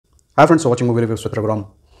Hi friends, watching movie reviews with Raghuram.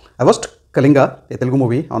 I watched Kalinga, a Telugu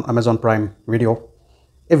movie on Amazon Prime Video.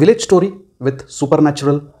 A village story with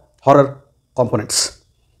supernatural horror components.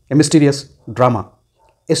 A mysterious drama.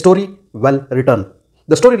 A story well written.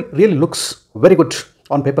 The story really looks very good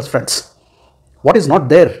on paper, friends. What is not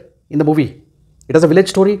there in the movie? It has a village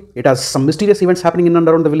story. It has some mysterious events happening in and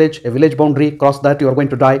around the village. A village boundary, cross that you are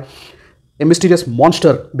going to die. A mysterious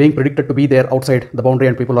monster being predicted to be there outside the boundary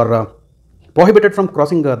and people are prohibited from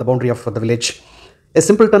crossing the boundary of the village. A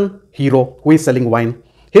simpleton hero who is selling wine,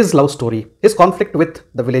 his love story, his conflict with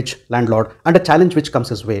the village landlord, and a challenge which comes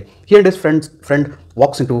his way. He and his friend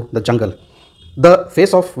walks into the jungle. The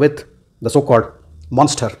face-off with the so-called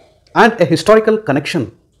monster, and a historical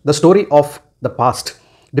connection, the story of the past,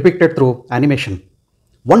 depicted through animation.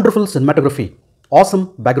 Wonderful cinematography, awesome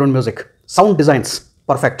background music, sound designs,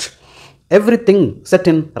 perfect. Everything set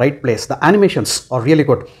in right place. The animations are really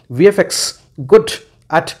good. VFX good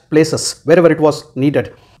at places wherever it was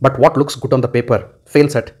needed. But what looks good on the paper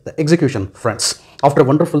fails at the execution, friends. After a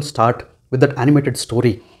wonderful start with that animated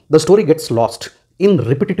story, the story gets lost in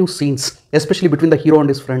repetitive scenes, especially between the hero and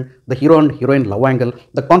his friend, the hero and heroine love angle,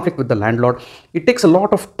 the conflict with the landlord. It takes a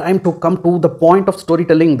lot of time to come to the point of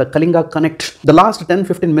storytelling, the Kalinga connect, the last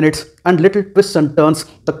 10-15 minutes and little twists and turns,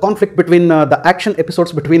 the conflict between the action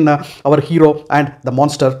episodes between our hero and the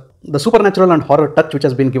monster, the supernatural and horror touch which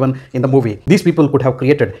has been given in the movie. These people could have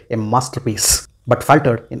created a masterpiece, but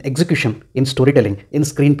faltered in execution, in storytelling, in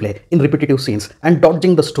screenplay, in repetitive scenes, and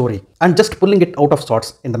dodging the story, and just pulling it out of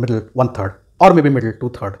sorts in the middle 1/3. Or maybe middle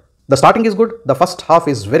 2/3. The starting is good, the first half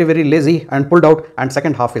is very lazy and pulled out, and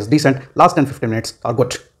second half is decent, last 10-15 minutes are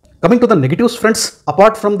good. Coming to the negatives, friends,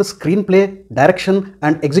 apart from the screenplay, direction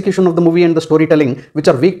and execution of the movie and the storytelling, which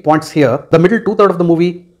are weak points here, the middle 2/3 of the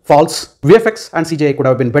movie falls. VFX and CGI could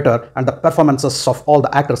have been better, and the performances of all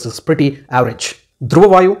the actors is pretty average. Dhruva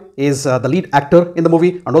Vaayu is the lead actor in the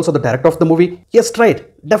movie and also the director of the movie. He has tried,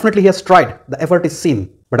 definitely he has tried, the effort is seen,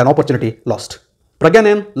 but an opportunity lost.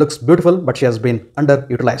 Pragyanan looks beautiful, but she has been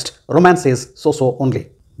underutilized. Romance is so-so only.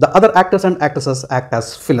 The other actors and actresses act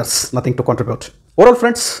as fillers, nothing to contribute. Overall,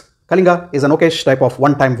 friends, Kalinga is an okayish type of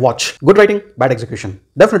one-time watch. Good writing, bad execution.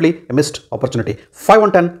 Definitely a missed opportunity. 5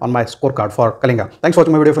 on 10 on my scorecard for Kalinga. Thanks for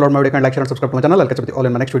watching my video. If you loved my video, kindly like, share and subscribe to my channel. I'll catch up with you all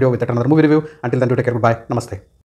in my next video with another movie review. Until then, do take care. Goodbye. Namaste.